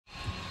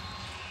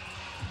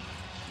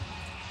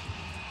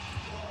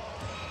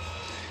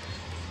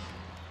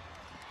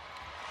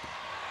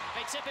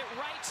They tip it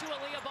right to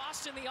Aliyah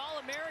Boston, the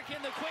All-American.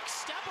 The quick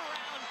step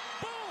around,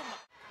 boom!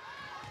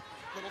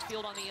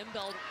 Littlefield on the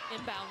inbound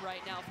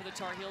right now for the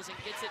Tar Heels and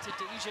gets it to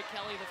Deja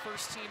Kelly, the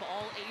first team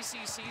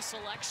All-ACC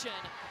selection.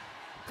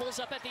 Pulls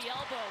up at the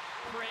elbow,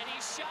 pretty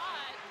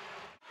shot.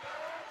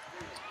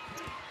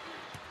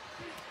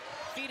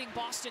 Feeding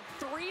Boston,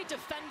 3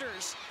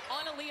 defenders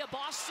on Aliyah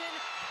Boston.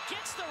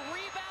 Gets the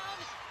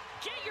rebound.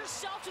 Get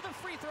yourself to the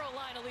free throw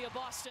line, Aliyah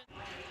Boston.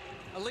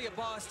 Aliyah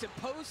Boston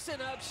posting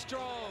up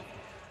strong.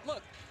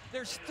 Look,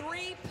 there's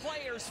 3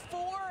 players,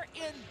 4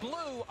 in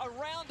blue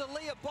around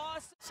Aliyah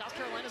Boston. South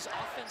Carolina's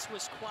offense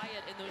was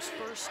quiet in those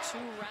first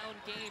 2-round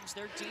games.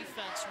 Their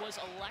defense was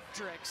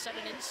electric, set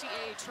an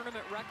NCAA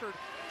tournament record,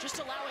 just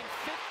allowing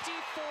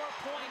 54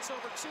 points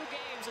over 2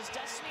 games as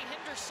Destiny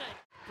Henderson.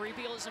 Bree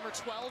Beal is number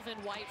 12 in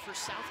white for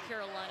South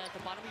Carolina at the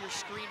bottom of your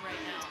screen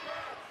right now.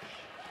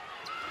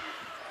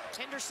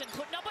 Henderson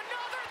putting up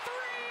another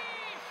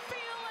 3,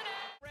 feeling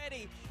it.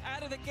 Ready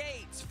out of the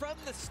gates from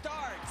the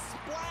start,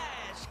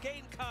 splash.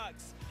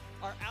 Gamecocks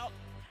are out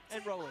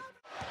and rolling.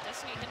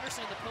 Destiny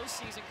Henderson in the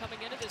postseason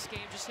coming into this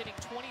game just hitting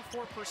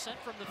 24%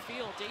 from the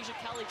field. Deja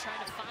Kelly trying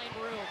to find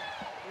room.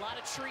 A lot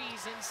of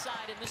trees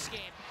inside in this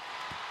game.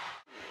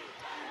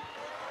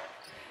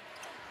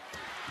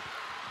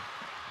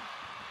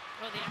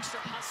 Oh, the extra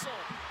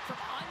hustle from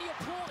Anya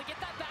Poole to get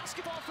that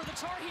basketball for the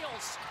Tar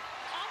Heels.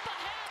 Up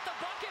ahead, the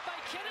bucket by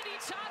Kennedy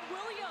Todd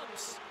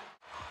Williams.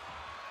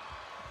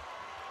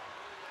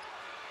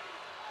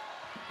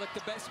 Look,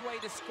 the best way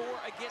to score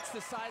against the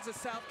size of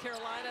South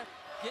Carolina,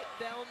 get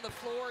down the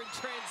floor in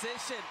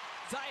transition.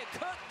 Zia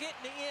Cook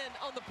getting in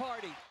on the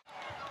party.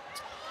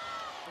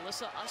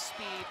 Alyssa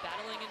Usby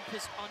battling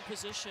on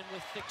position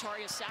with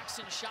Victoria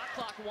Saxton. Shot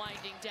clock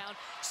winding down.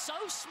 So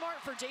smart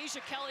for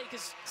Deja Kelly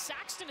because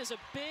Saxton is a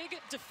big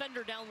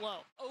defender down low.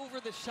 Over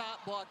the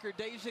shot blocker,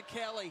 Deja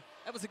Kelly.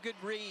 That was a good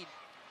read.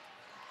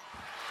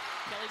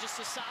 Kelly just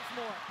a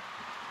sophomore.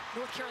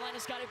 North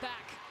Carolina's got it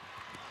back.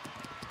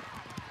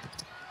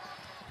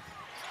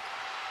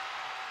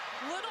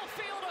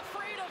 Littlefield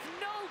afraid of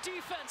no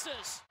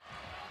defenses.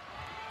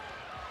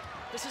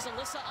 This is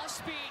Alyssa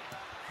Usby.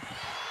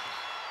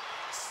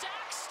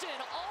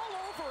 Saxton all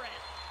over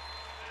it.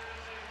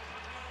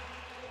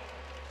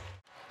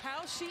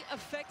 How she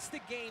affects the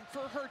game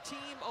for her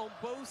team on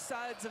both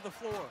sides of the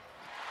floor.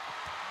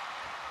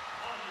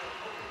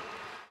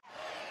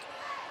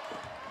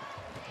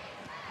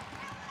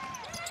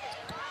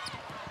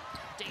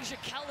 Deja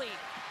Kelly.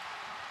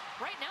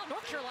 Right now,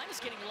 North Carolina's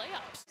getting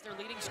layups. Their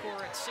leading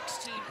scorer at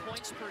 16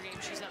 points per game.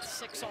 She's at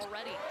 6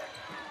 already.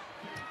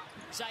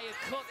 Zia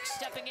Cook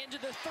stepping into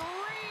the 3.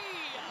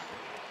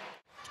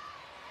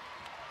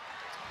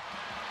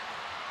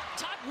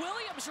 Todd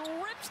Williams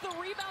rips the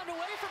rebound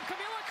away from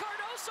Camila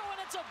Cardoso, and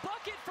it's a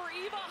bucket for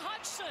Eva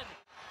Hudson.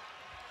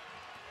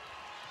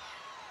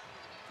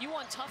 You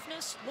want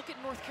toughness? Look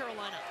at North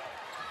Carolina.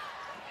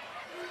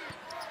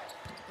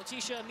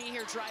 Letitia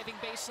Meeher driving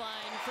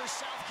baseline for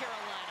South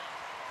Carolina.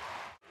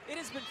 It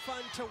has been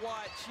fun to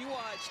watch. You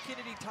watch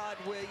Kennedy Todd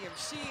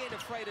Williams. She ain't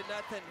afraid of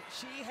nothing.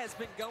 She has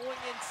been going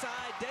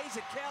inside.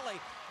 Deja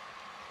Kelly.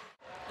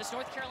 This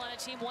North Carolina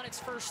team won its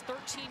first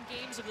 13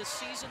 games of the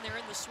season. They're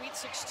in the Sweet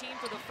 16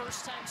 for the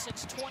first time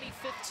since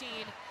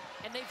 2015.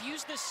 And they've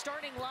used this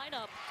starting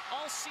lineup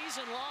all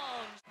season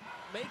long.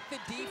 Make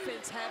the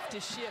defense have to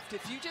shift.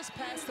 If you just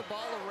pass the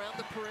ball around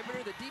the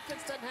perimeter, the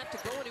defense doesn't have to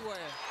go anywhere.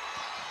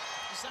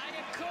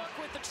 Zia Cook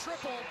with the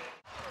triple.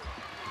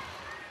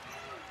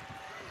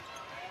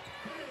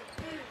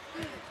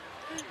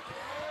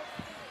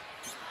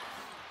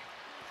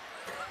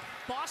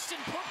 Boston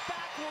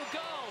putback will go.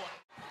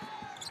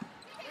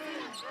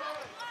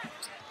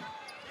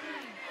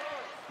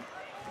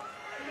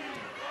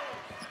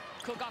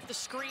 Cook off the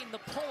screen, the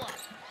pull-up.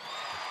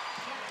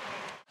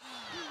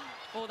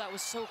 Oh, that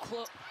was so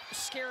close,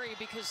 scary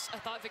because I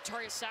thought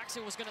Victoria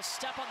Saxton was going to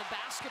step on the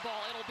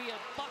basketball. It'll be a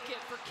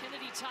bucket for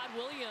Kennedy Todd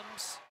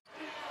Williams.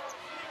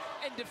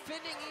 And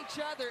defending each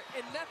other,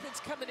 and nothing's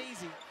coming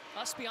easy.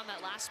 Must be on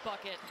that last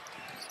bucket.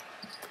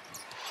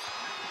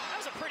 That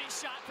was a pretty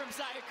shot from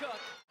Zia Cook.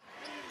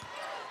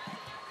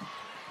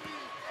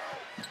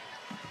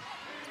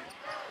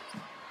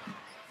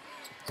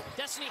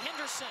 Destiny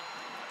Henderson.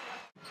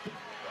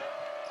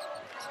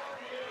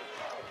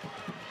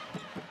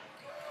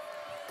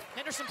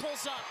 Henderson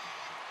pulls up.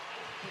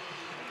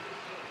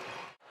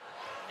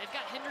 They've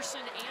got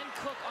Henderson and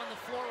Cook on the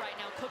floor right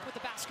now. Cook with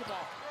the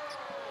basketball.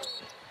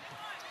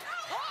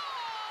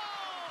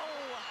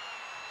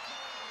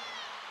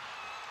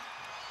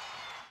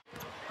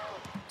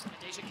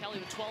 Deja Kelly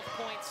with 12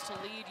 points to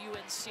lead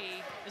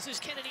UNC. This is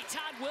Kennedy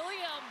Todd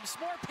Williams.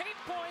 More paint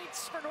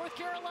points for North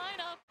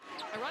Carolina.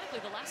 Ironically,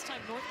 the last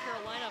time North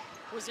Carolina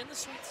was in the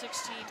Sweet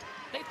 16,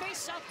 they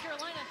faced South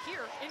Carolina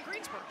here in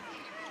Greensboro.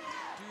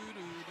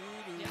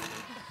 Yeah.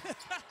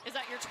 Is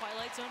that your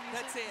Twilight Zone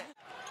music? That's it.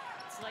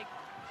 It's like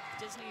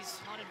Disney's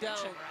Haunted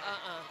Mansion,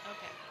 right?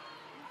 Okay.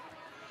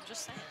 I'm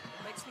just saying.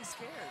 It makes me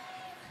scared.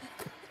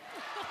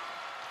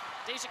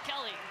 Deja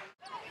Kelly.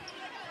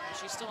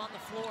 She's still on the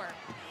floor.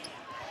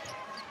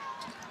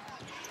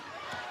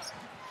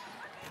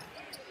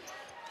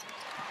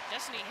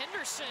 Destiny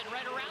Henderson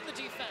right around the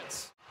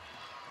defense.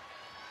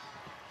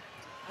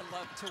 I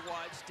love to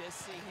watch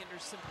Destiny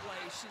Henderson play.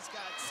 She's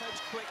got such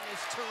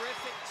quickness,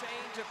 terrific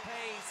change of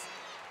pace.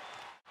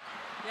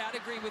 Yeah, I'd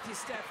agree with you,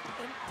 Steph.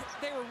 And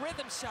they were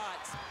rhythm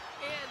shots.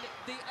 And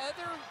the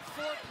other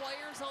 4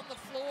 players on the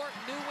floor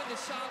knew when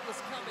the shot was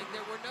coming.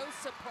 There were no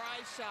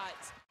surprise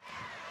shots.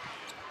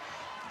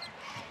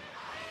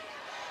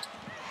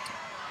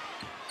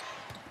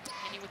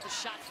 Kenny with the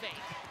shot fake.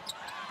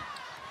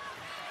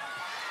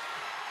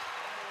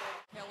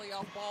 Kelly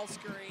off ball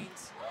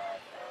screens.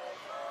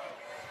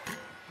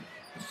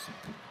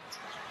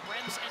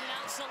 Rems in and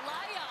out.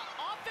 Zelaya.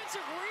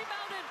 Offensive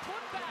rebound and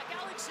putback.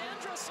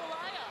 Alexandra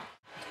Zelaya.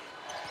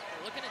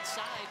 Looking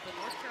inside, but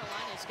North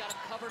Carolina's got him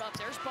covered up.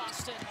 There's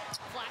Boston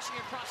flashing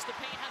across the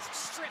paint. Has it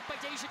stripped by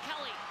Deja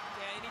Kelly.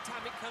 Yeah,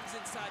 anytime it comes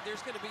inside,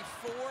 there's going to be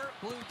 4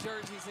 blue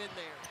jerseys in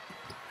there.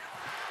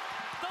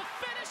 The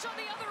finish on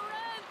the other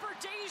end for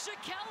Deja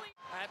Kelly.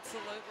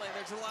 Absolutely.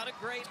 There's a lot of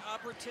great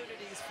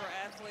opportunities for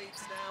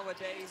athletes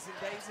nowadays, and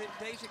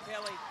Deja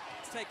Kelly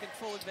is taking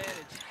full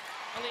advantage.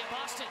 Aliyah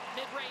Boston,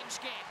 mid-range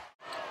game.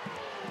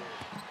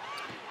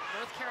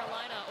 North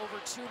Carolina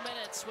over 2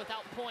 minutes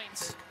without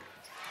points.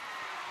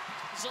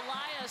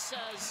 Zelaya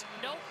says,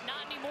 nope,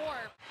 not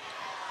anymore.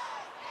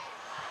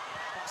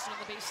 Boston on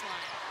the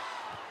baseline.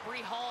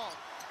 Bree Hall.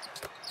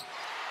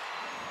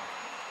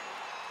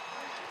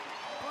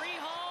 Bree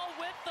Hall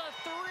with the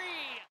 3.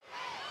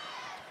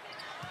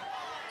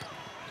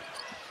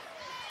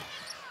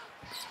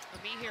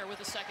 Me here with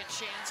a second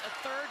chance, a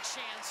third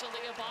chance.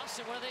 Aliyah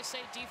Boston, what do they say?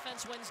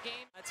 Defense wins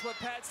game. That's what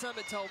Pat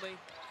Summitt told me.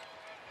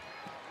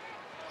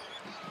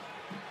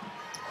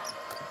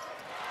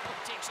 Oh,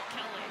 Deja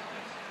Kelly.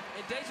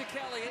 And Deja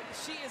Kelly,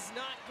 she is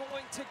not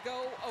going to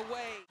go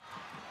away.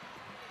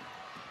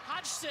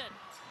 Hodgson.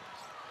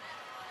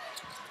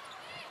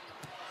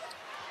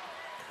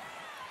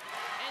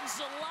 And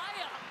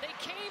Zelaya, they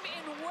came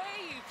in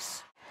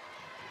waves.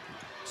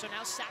 So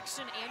now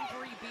Saxton and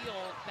Bree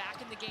Beal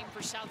back in the game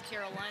for South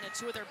Carolina.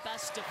 2 of their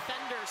best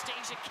defenders.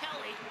 Deja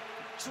Kelly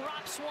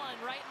drops one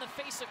right in the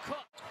face of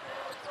Cook.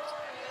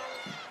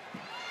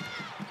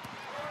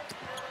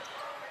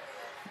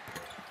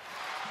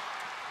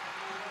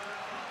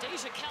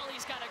 Deja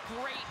Kelly's got a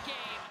great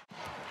game.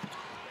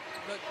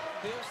 Look,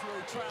 Bill's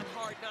really trying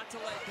hard not to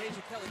let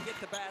Deja Kelly get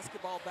the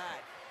basketball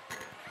back.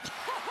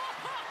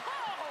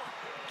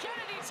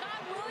 Kennedy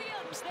Todd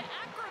Williams, the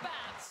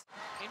acrobats.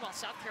 Meanwhile,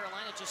 South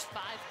Carolina just 5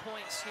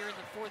 points here in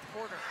the 4th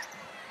quarter.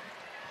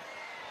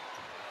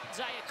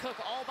 Zaya Cook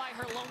all by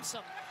her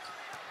lonesome.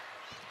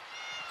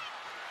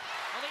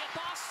 Aliyah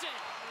Boston,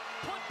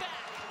 put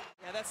back.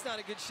 Yeah, that's not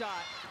a good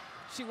shot.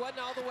 She wasn't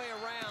all the way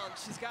around.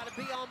 She's got to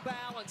be on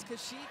balance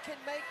because she can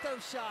make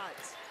those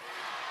shots.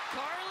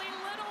 Carly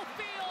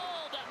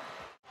Littlefield.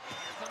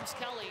 Here comes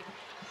Kelly,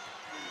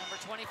 number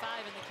 25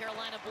 in the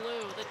Carolina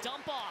blue. The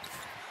dump off,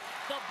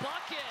 the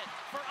bucket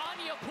for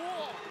Anya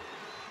Poole.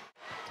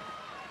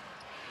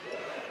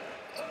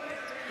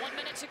 1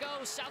 minute to go,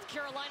 South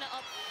Carolina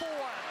up 4.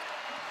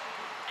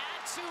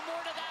 Add 2 more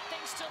to that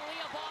thanks to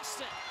Aliyah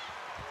Boston.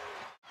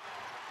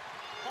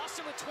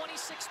 Boston with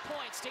 26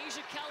 points.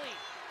 Deja Kelly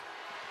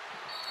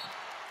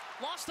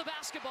lost the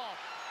basketball.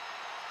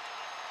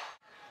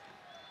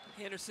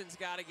 Henderson's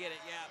got to get it,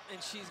 yeah,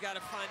 and she's got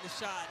to find the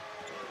shot.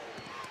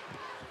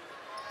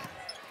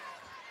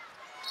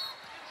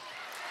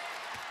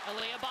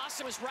 Aliyah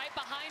Boston was right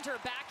behind her,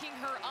 backing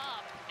her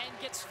up, and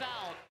gets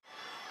fouled.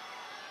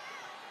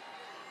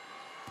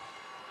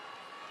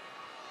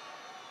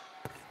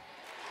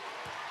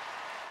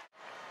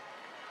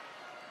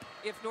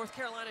 If North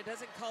Carolina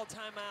doesn't call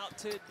timeout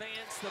to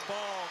advance the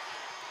ball,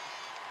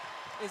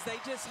 is they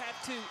just have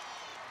to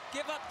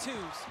give up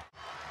 2s.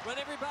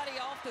 Run everybody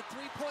off the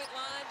 3-point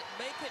line,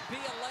 make it be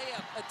a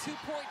layup. A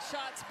 2-point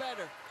shot's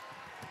better.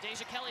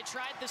 Deja Kelly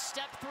tried the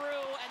step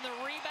through, and the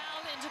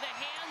rebound into the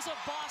hands of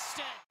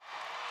Boston.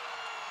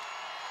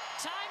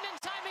 Time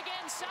and time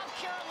again, South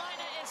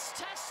Carolina is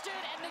tested,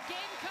 and the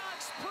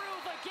Gamecocks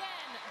prove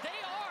again they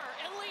are